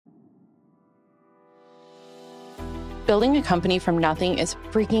Building a company from nothing is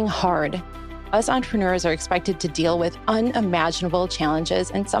freaking hard. Us entrepreneurs are expected to deal with unimaginable challenges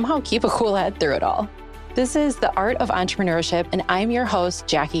and somehow keep a cool head through it all. This is The Art of Entrepreneurship, and I'm your host,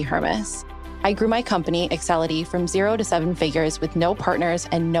 Jackie Hermes. I grew my company, Excelity, from 0 to 7 figures with no partners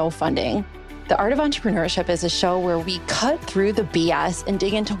and no funding. The Art of Entrepreneurship is a show where we cut through the BS and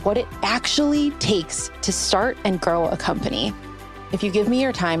dig into what it actually takes to start and grow a company. If you give me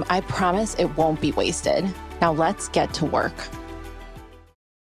your time, I promise it won't be wasted. Now let's get to work.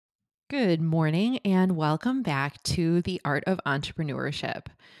 Good morning and welcome back to The Art of Entrepreneurship.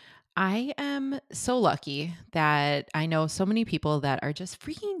 I am so lucky that I know so many people that are just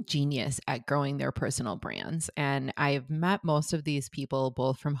freaking genius at growing their personal brands. And I've met most of these people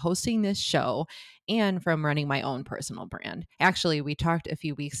both from hosting this show and from running my own personal brand. Actually, we talked a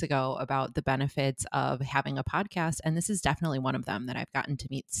few weeks ago about the benefits of having a podcast, and this is definitely one of them that I've gotten to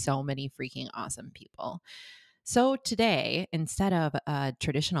meet so many freaking awesome people. So today, instead of a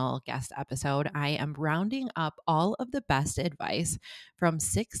traditional guest episode, I am rounding up all of the best advice from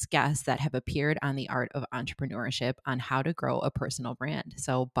 6 guests that have appeared on The Art of Entrepreneurship on how to grow a personal brand.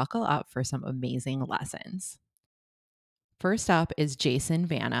 So buckle up for some amazing lessons. First up is Jason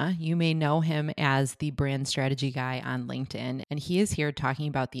Vanna. You may know him as the brand strategy guy on LinkedIn, and he is here talking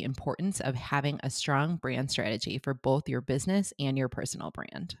about the importance of having a strong brand strategy for both your business and your personal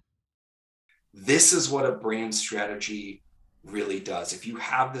brand. This is what a brand strategy really does. If you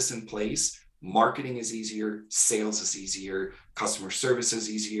have this in place, marketing is easier, sales is easier, customer service is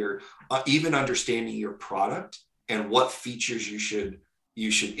easier, even understanding your product and what features you should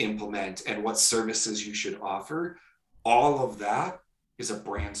implement and what services you should offer. All of that is a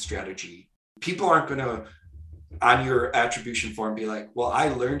brand strategy. People aren't going to, on your attribution form, be like, well, I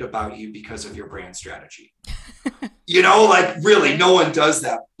learned about you because of your brand strategy. Really, no one does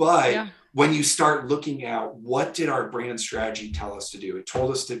that. But when you start looking at what did our brand strategy tell us to do? It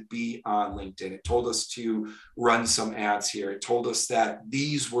told us to be on LinkedIn. It told us to run some ads here. It told us that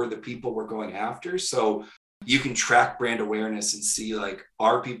these were the people we're going after. So you can track brand awareness and see, like,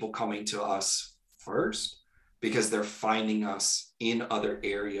 are people coming to us first because they're finding us in other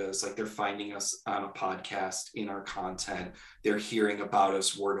areas? Like, they're finding us on a podcast, in our content. They're hearing about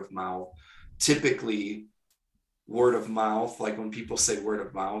us word of mouth. Typically, word of mouth, like when people say word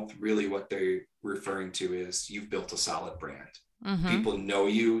of mouth, really what they're referring to is you've built a solid brand. Mm-hmm. People know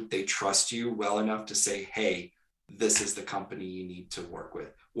you, they trust you well enough to say, hey, this is the company you need to work with.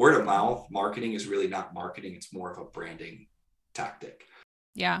 Word of mouth marketing is really not marketing. It's more of a branding tactic.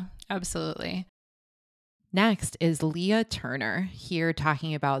 Yeah, absolutely. Next is Leah Turner here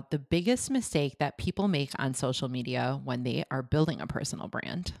talking about the biggest mistake that people make on social media when they are building a personal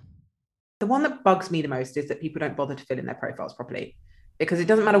brand. The one that bugs me the most is that people don't bother to fill in their profiles properly, because it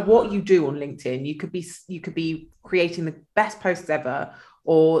doesn't matter what you do on LinkedIn. You could be creating the best posts ever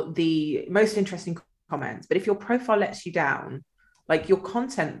or the most interesting comments, but if your profile lets you down, like, your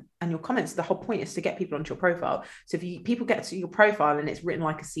content and your comments, the whole point is to get people onto your profile. So if people get to your profile and it's written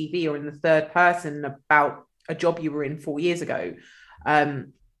like a CV or in the third person about a job you were in 4 years ago,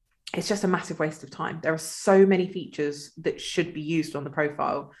 it's just a massive waste of time. There are so many features that should be used on the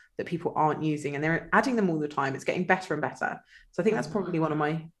profile that people aren't using, and they're adding them all the time. It's getting better and better. So I think that's probably one of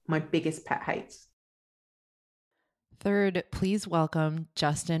my biggest pet hates. Third, please welcome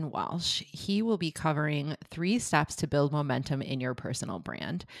Justin Walsh. He will be covering 3 steps to build momentum in your personal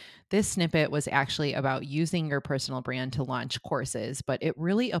brand. This snippet was actually about using your personal brand to launch courses, but it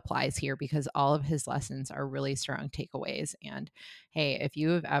really applies here because all of his lessons are really strong takeaways. And hey, if you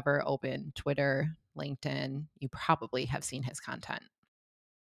have ever opened Twitter, LinkedIn, you probably have seen his content.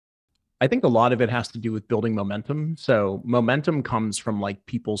 I think a lot of it has to do with building momentum. So momentum comes from like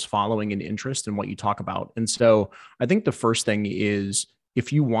people's following and interest in what you talk about. And so I think the first thing is,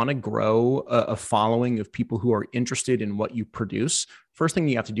 if you want to grow a following of people who are interested in what you produce, first thing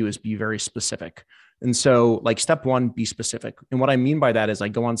you have to do is be very specific. And so, like, step one, be specific. And what I mean by that is I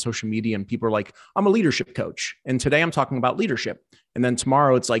go on social media and people are like, I'm a leadership coach. And today I'm talking about leadership. And then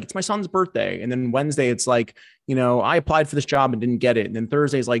tomorrow it's like, it's my son's birthday. And then Wednesday it's like, I applied for this job and didn't get it. And then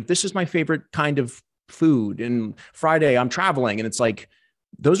Thursday is like, this is my favorite kind of food. And Friday I'm traveling. And it's like,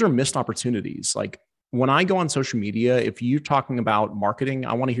 those are missed opportunities. Like, when I go on social media, if you're talking about marketing,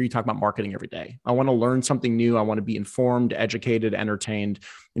 I want to hear you talk about marketing every day. I want to learn something new. I want to be informed, educated, entertained,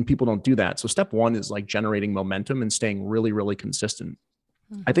 and people don't do that. So step one is like generating momentum and staying really, really consistent.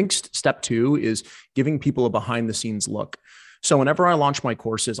 Mm-hmm. I think step two is giving people a behind the scenes look. So whenever I launch my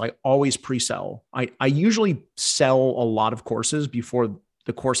courses, I always pre-sell. I usually sell a lot of courses before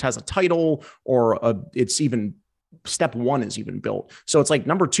the course has a title or it's even step one is even built. So it's like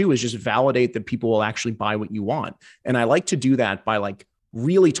number two is just validate that people will actually buy what you want. And I like to do that by like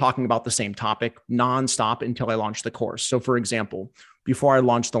really talking about the same topic nonstop until I launch the course. So for example, before I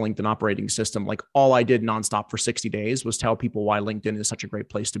launched the LinkedIn operating system, like all I did nonstop for 60 days was tell people why LinkedIn is such a great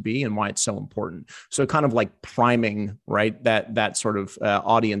place to be and why it's so important. So kind of like priming, right, that sort of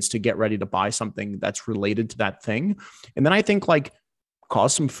audience to get ready to buy something that's related to that thing. And then I think like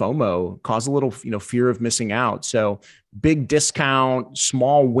cause some FOMO, cause a little, fear of missing out. So big discount,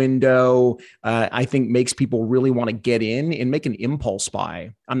 small window, I think makes people really want to get in and make an impulse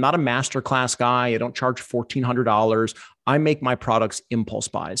buy. I'm not a masterclass guy. I don't charge $1,400. I make my products impulse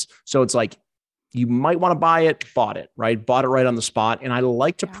buys. So it's like, you might want to buy it, bought it right on the spot. And I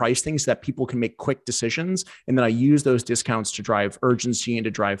like to price things that people can make quick decisions. And then I use those discounts to drive urgency and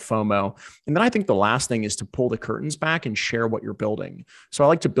to drive FOMO. And then I think the last thing is to pull the curtains back and share what you're building. So I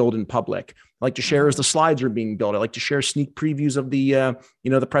like to build in public. I like to share as the slides are being built. I like to share sneak previews of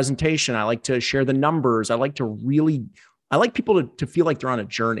the presentation. I like to share the numbers. I like people to feel like they're on a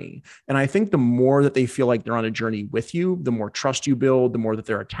journey. And I think the more that they feel like they're on a journey with you, the more trust you build, the more that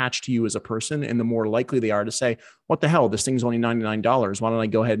they're attached to you as a person, and the more likely they are to say, what the hell, this thing's only $99. Why don't I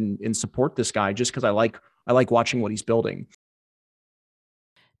go ahead and support this guy just because I like watching what he's building.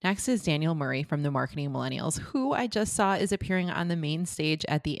 Next is Daniel Murray from the Marketing Millennials, who I just saw is appearing on the main stage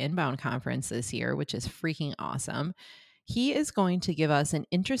at the Inbound conference this year, which is freaking awesome. He is going to give us an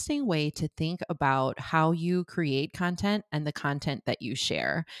interesting way to think about how you create content and the content that you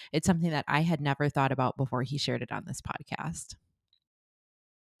share. It's something that I had never thought about before he shared it on this podcast.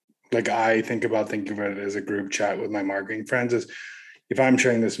 Like I think about it as a group chat with my marketing friends is if I'm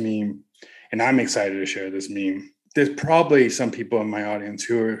sharing this meme and I'm excited to share this meme, there's probably some people in my audience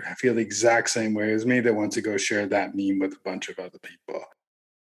who feel the exact same way as me that want to go share that meme with a bunch of other people.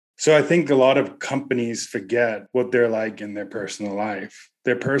 So I think a lot of companies forget what they're like in their personal life.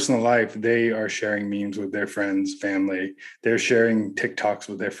 Their personal life, they are sharing memes with their friends, family. They're sharing TikToks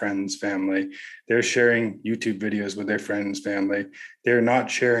with their friends, family. They're sharing YouTube videos with their friends, family. They're not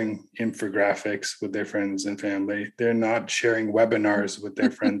sharing infographics with their friends and family. They're not sharing webinars with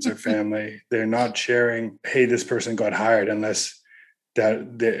their friends or family. They're not sharing, hey, this person got hired, unless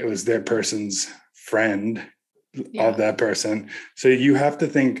that it was their person's friend of that person. So you have to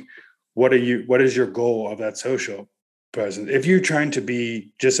think, what is your goal of that social presence? If you're trying to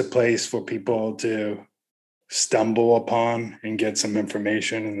be just a place for people to stumble upon and get some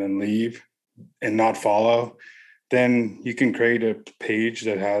information and then leave and not follow, then you can create a page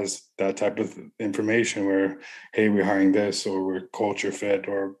that has that type of information where, hey, we're hiring this, or we're culture fit,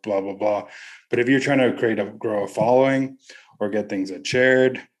 or blah, blah, blah. But if you're trying to grow a following or get things that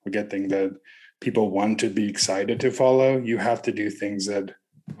shared or get things that people want to be excited to follow, you have to do things that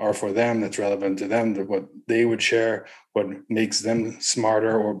are for them, that's relevant to them, that what they would share, what makes them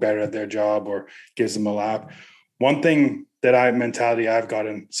smarter or better at their job or gives them a laugh. One thing mentality I've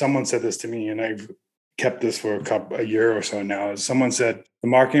gotten, someone said this to me and I've kept this for a year or so now, is someone said, the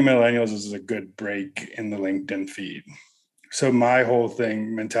Marketing Millennials is a good break in the LinkedIn feed. So my whole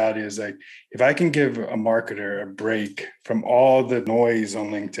mentality is like, if I can give a marketer a break from all the noise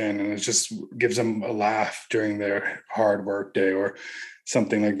on LinkedIn and it just gives them a laugh during their hard work day or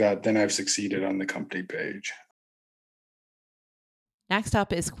something like that, then I've succeeded on the company page. Next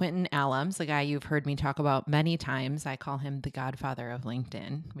up is Quentin Allums, the guy you've heard me talk about many times. I call him the godfather of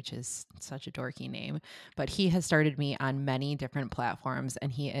LinkedIn, which is such a dorky name, but he has started me on many different platforms,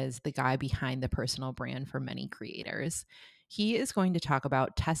 and he is the guy behind the personal brand for many creators. He is going to talk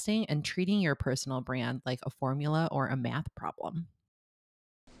about testing and treating your personal brand like a formula or a math problem.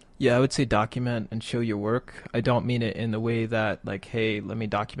 Yeah, I would say document and show your work. I don't mean it in the way that like, hey, let me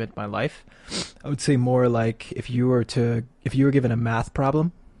document my life. I would say more like if you were given a math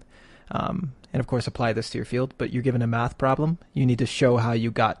problem, and of course apply this to your field, but you're given a math problem, you need to show how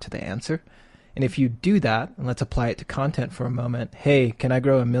you got to the answer. And if you do that, and let's apply it to content for a moment, hey, can I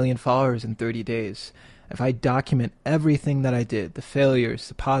grow 1 million followers in 30 days? If I document everything that I did, the failures,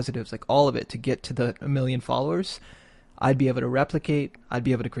 the positives, like all of it to get to the 1 million followers, I'd be able to replicate, I'd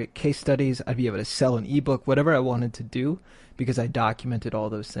be able to create case studies, I'd be able to sell an ebook, whatever I wanted to do, because I documented all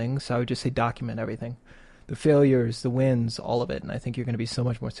those things. So I would just say document everything. The failures, the wins, all of it. And I think you're going to be so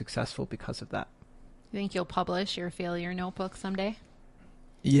much more successful because of that. You think you'll publish your failure notebook someday?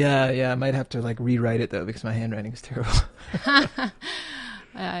 Yeah. I might have to like rewrite it though, because my handwriting is terrible.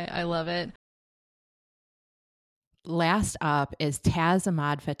 I love it. Last up is Taz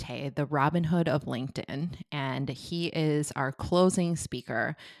Ahmad Fateh, the Robin Hood of LinkedIn, and he is our closing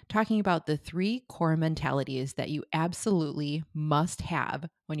speaker, talking about the 3 core mentalities that you absolutely must have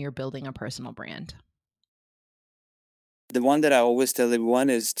when you're building a personal brand. The one that I always tell everyone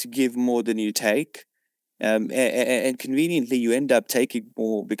is to give more than you take. And conveniently, you end up taking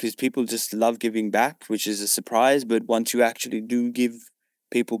more because people just love giving back, which is a surprise. But once you actually do give,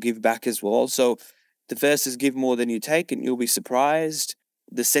 people give back as well. So the first is give more than you take, and you'll be surprised.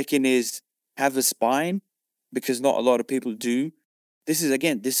 The second is have a spine, because not a lot of people do. This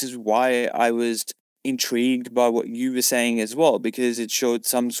is why I was intrigued by what you were saying as well, because it showed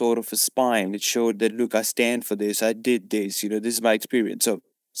some sort of a spine. It showed that, look, I stand for this. I did this. This is my experience. So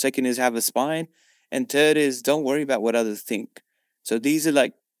second is have a spine. And third is don't worry about what others think. So these are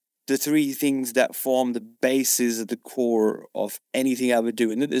like the three things that form the basis of the core of anything I would do.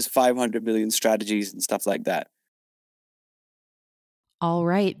 And there's 500 million strategies and stuff like that. All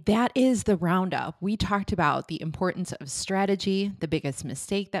right, that is the roundup. We talked about the importance of strategy, the biggest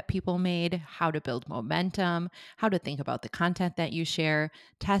mistake that people made, how to build momentum, how to think about the content that you share,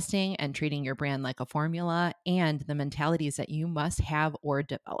 testing and treating your brand like a formula, and the mentalities that you must have or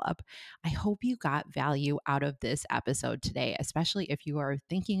develop. I hope you got value out of this episode today, especially if you are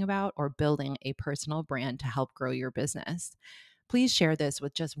thinking about or building a personal brand to help grow your business. Please share this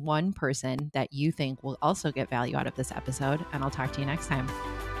with just one person that you think will also get value out of this episode, and I'll talk to you next time.